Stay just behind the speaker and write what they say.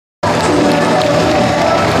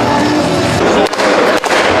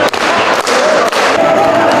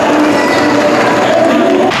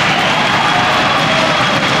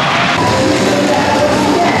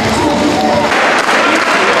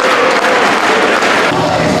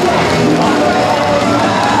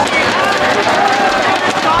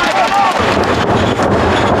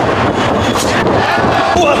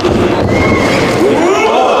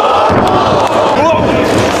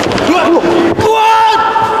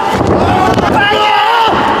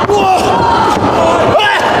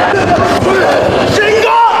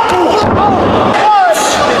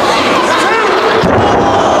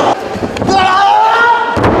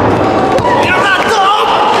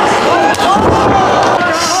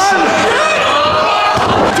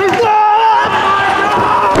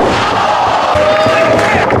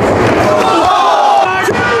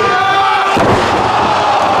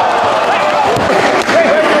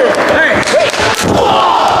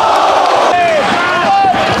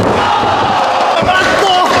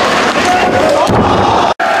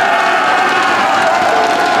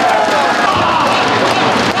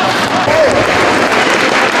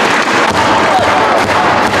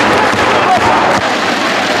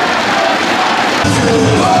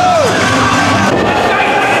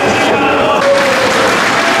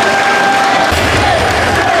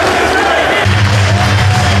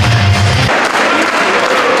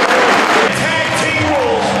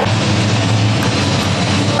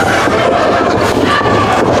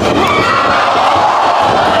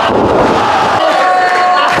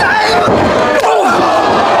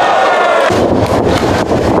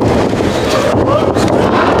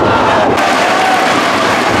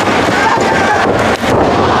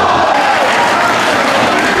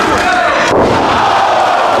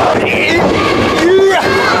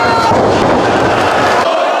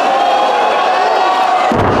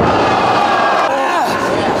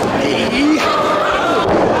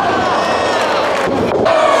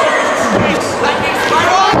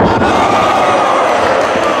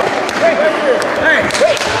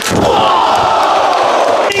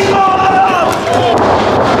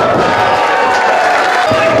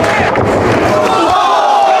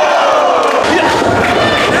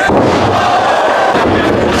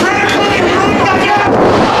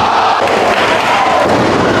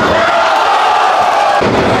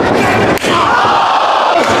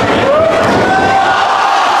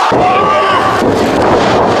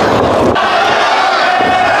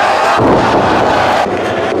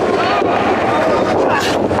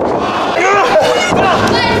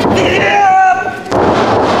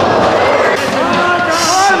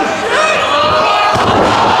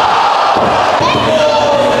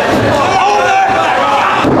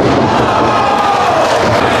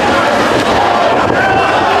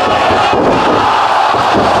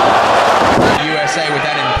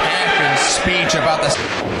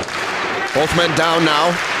Both men down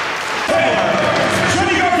now. I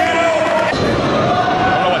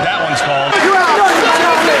don't know what that one's called.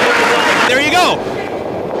 There you go.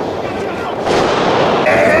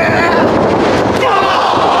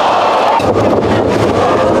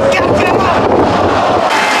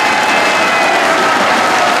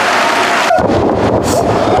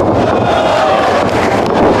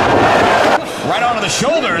 Right onto the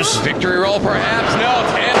shoulders. Victory roll perhaps. No.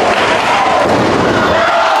 10.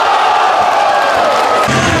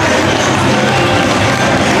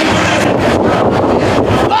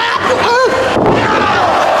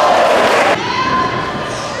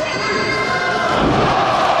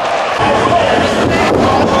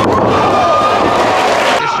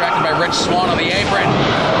 Swan on the apron.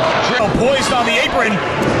 Poised on the apron.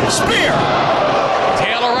 Spear.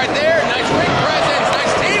 Taylor right there. Nice ring presence.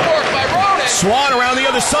 Nice teamwork by Ronan. Swan around the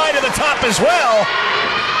other side of the top as well.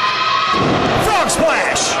 Frog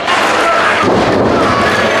splash.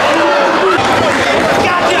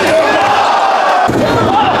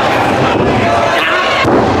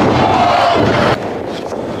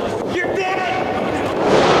 You're dead.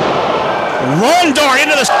 Run dart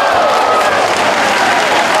into the...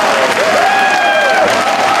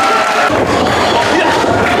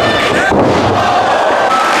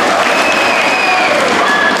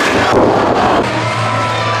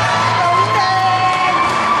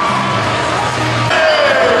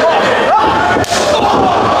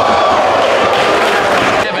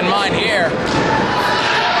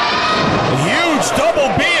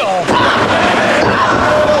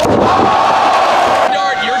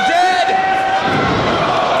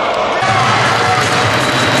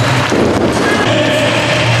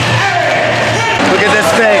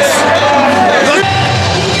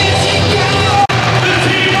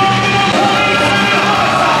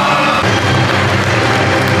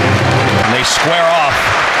 Square off.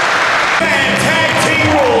 And tag team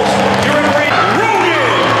rules. You're in the ring.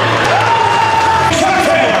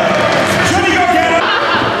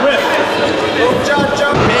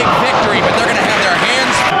 Big victory, but they're going to have their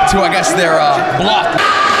hands to, I guess, their block.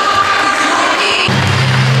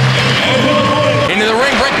 Into the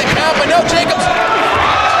ring, break the count, but no Jacobs.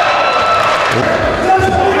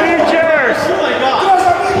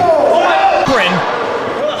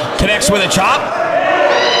 Connects with a chop.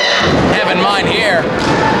 Have in mind here.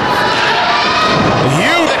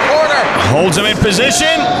 Hugh the corner. Holds him in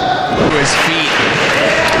position. To his feet.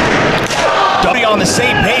 On the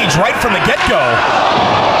same page right from the get-go.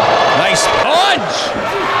 Nice punch.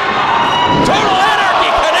 Total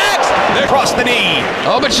anarchy connects. Across the knee.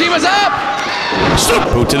 Oh, but she was up.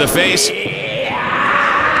 Boot to the face.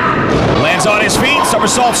 Lands on his feet.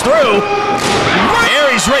 Somersaults through.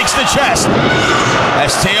 Aries rakes the chest.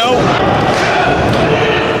 STO.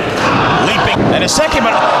 And a second,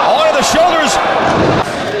 but onto the shoulders.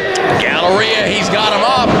 Galleria, he's got him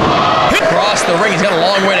up. Across the ring, he's got a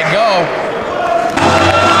long way to go.